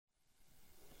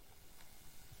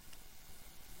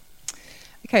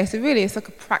Okay, so really it's like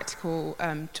a practical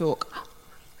talk.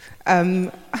 Um,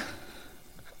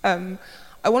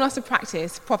 I want us to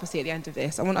practice prophecy at the end of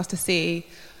this. I want us to see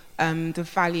the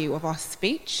value of our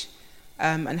speech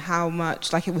and how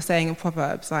much, like it was saying in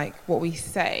Proverbs, like what we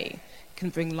say can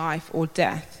bring life or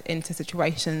death into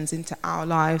situations, into our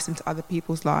lives, into other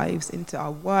people's lives, into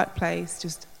our workplace,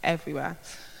 just everywhere.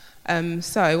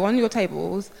 So on your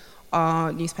tables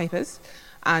are newspapers,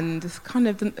 and it's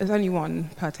there's only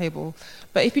one per table.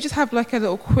 But if you just have like a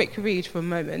little quick read for a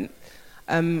moment,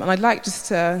 and I'd like just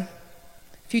to,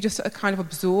 if you just kind of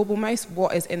absorb almost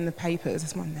what is in the papers,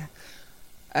 there's one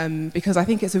there, because I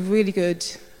think it's a really good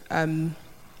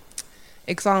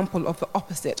example of the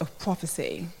opposite of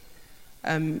prophecy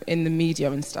in the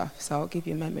media and stuff. So I'll give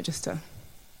you a moment just to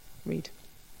read.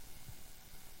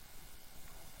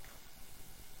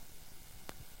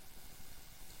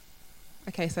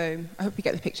 Okay, so I hope you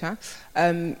get the picture.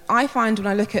 I find when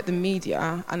I look at the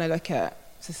media and I look at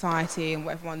society and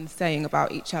what everyone's saying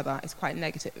about each other, it's quite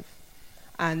negative.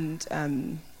 And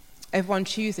everyone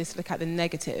chooses to look at the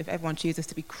negative. Everyone chooses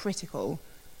to be critical.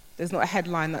 There's not a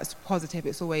headline that's positive.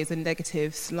 It's always a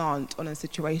negative slant on a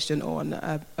situation or on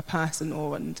a person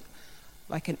or on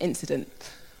like an incident.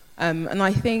 And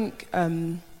I think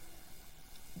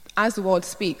as the world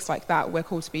speaks like that, we're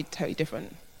called to be totally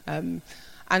different.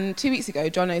 And 2 weeks ago,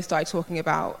 Jono started talking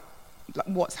about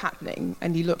what's happening,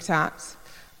 and he looked at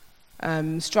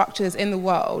structures in the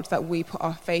world that we put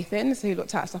our faith in. So he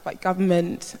looked at stuff like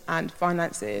government and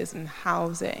finances and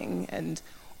housing and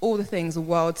all the things the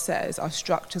world says are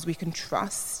structures we can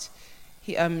trust.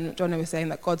 Jono was saying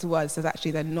that God's word says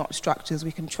actually they're not structures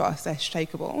we can trust, they're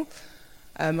shakable.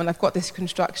 And I've got this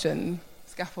construction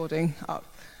scaffolding up.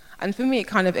 And for me, it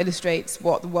kind of illustrates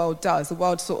what the world does. The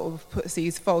world sort of puts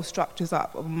these false structures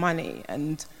up of money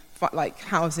and like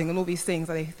housing and all these things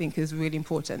that they think is really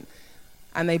important.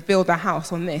 And they build their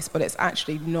house on this, but it's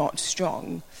actually not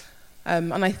strong.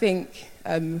 And I think,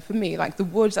 for me, like the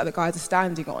wood that the guys are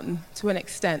standing on, to an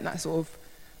extent, that sort of,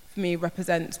 for me,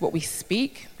 represents what we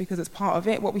speak, because it's part of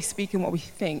it, what we speak and what we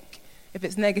think. If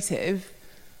it's negative,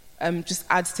 just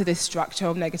adds to this structure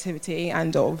of negativity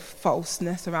and of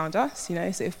falseness around us, you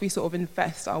know. So if we sort of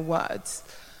invest our words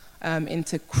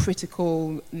into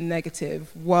critical,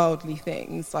 negative, worldly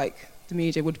things like the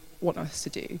media would want us to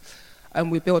do,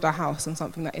 we build our house on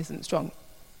something that isn't strong.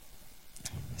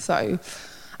 So,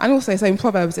 and also, so in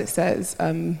Proverbs it says,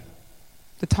 the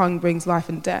tongue brings life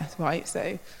and death, right?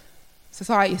 So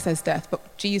society says death,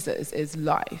 but Jesus is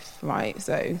life, right?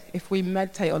 So if we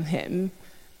meditate on him,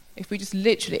 if we just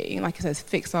literally, like it says,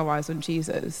 fix our eyes on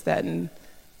Jesus, then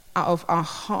out of our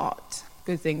heart,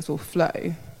 good things will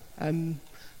flow.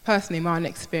 Personally, my own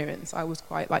experience, I was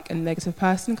quite like a negative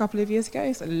person a couple of years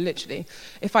ago. So literally,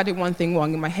 if I did one thing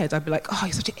wrong in my head, I'd be like, oh,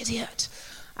 you're such an idiot.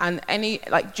 And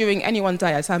during any one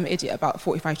day, I'd say I'm an idiot about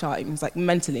 45 times, like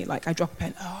mentally, like I drop a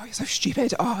pen, oh, you're so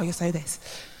stupid, oh, you're so this.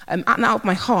 And out of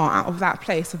my heart, out of that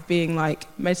place of being like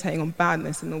meditating on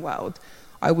badness in the world,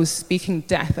 I was speaking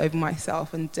death over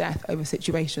myself and death over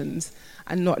situations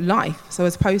and not life. So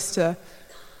as opposed to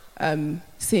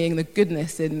seeing the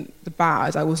goodness in the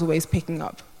bad, I was always picking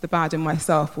up the bad in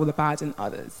myself or the bad in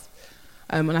others.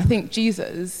 And I think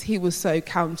Jesus, he was so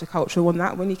countercultural on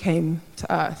that. When he came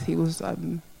to earth, he was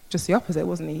just the opposite,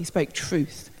 wasn't he? He spoke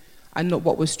truth and not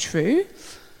what was true.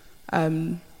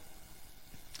 Okay,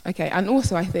 and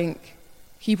also I think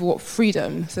he brought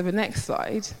freedom. So the next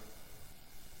slide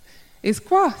is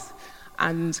grass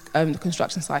and the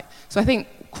construction site. So I think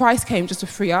Christ came just to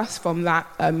free us from that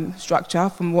structure,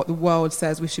 from what the world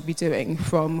says we should be doing,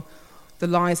 from the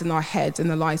lies in our heads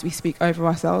and the lies we speak over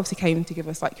ourselves. He came to give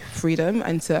us like freedom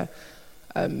and to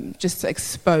just to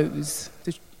expose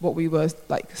what we were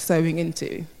like sowing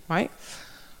into, right?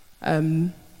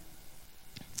 So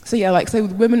yeah, like so,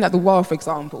 Women at the Well, for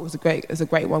example, is a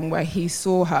great one where he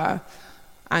saw her.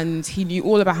 And he knew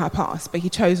all about her past, but he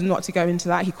chose not to go into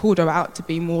that. He called her out to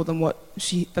be more than what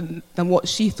she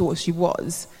thought she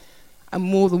was, and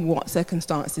more than what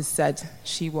circumstances said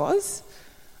she was.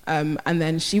 And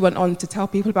then she went on to tell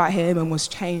people about him and was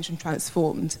changed and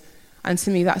transformed. And to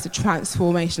me, that's a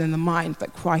transformation in the mind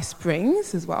that Christ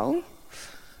brings as well.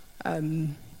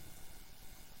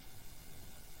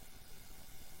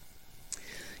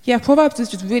 Proverbs is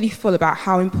just really full about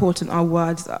how important our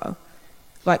words are.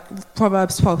 Like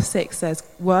Proverbs 12:6 says,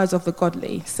 words of the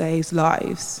godly saves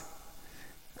lives.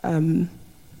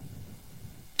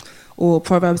 Or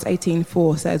Proverbs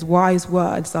 18:4 says, wise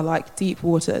words are like deep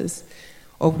waters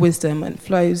of wisdom and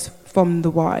flows from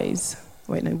the wise.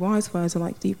 Wise words are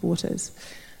like deep waters.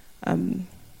 And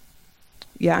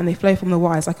they flow from the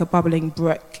wise like a bubbling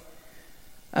brook.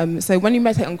 So when you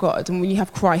meditate on God and when you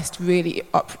have Christ really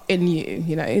up in you,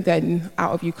 then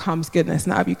out of you comes goodness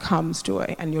and out of you comes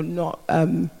joy, and you're not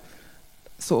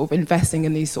sort of investing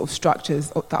in these sort of structures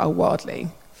that are worldly.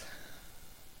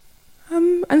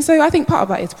 And so I think part of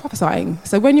that is prophesying.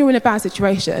 So when you're in a bad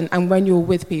situation and when you're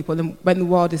with people and when the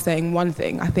world is saying one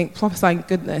thing, I think prophesying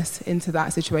goodness into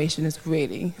that situation is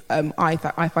really, I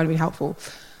find really helpful.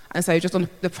 And so just on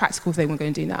the practical thing we're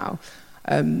going to do now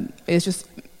is just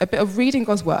a bit of reading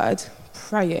God's word,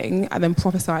 praying, and then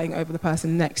prophesying over the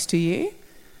person next to you.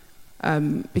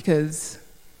 Because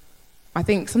I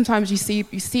think sometimes you see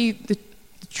the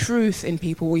truth in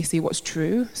people, or you see what's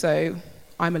true. So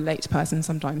I'm a late person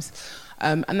sometimes,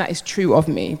 and that is true of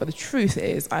me. But the truth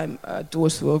is, I'm a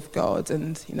daughter of God,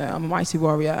 and I'm a mighty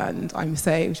warrior, and I'm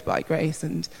saved by grace.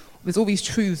 And there's all these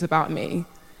truths about me,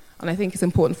 and I think it's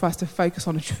important for us to focus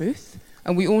on the truth.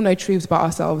 And we all know truths about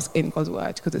ourselves in God's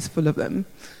word because it's full of them.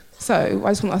 So I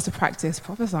just want us to practice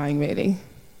prophesying, really.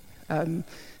 So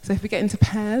if we get into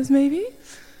pairs, maybe,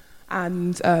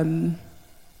 and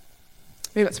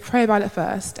maybe let's pray about it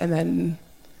first, and then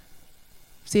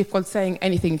see if God's saying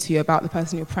anything to you about the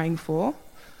person you're praying for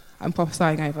and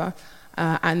prophesying over,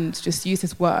 and just use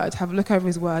his word. Have a look over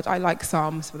his word. I like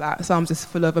Psalms for that. Psalms is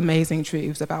full of amazing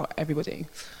truths about everybody.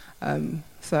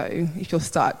 So if you're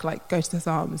stuck, go to the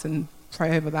Psalms and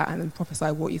pray over that, and then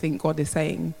prophesy what you think God is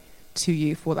saying to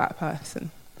you for that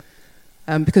person.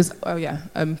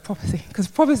 Prophecy. Because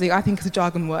prophecy, I think, is a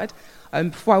jargon word.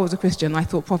 Before I was a Christian, I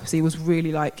thought prophecy was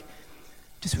really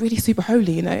just really super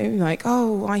holy,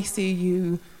 oh, I see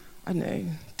you, I don't know,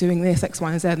 doing this, X,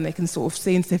 Y, and Z, and they can sort of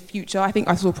see into the future. I think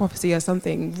I saw prophecy as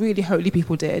something really holy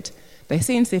people did. They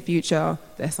see into the future,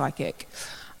 they're psychic.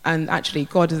 And actually,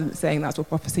 God isn't saying that's what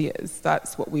prophecy is.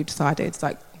 That's what we've decided. It's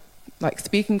like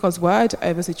speaking God's word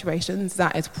over situations,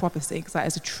 that is prophecy, because that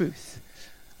is a truth.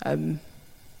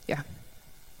 Yeah.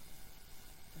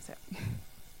 That's it.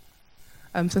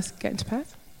 So let's get into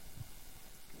pairs.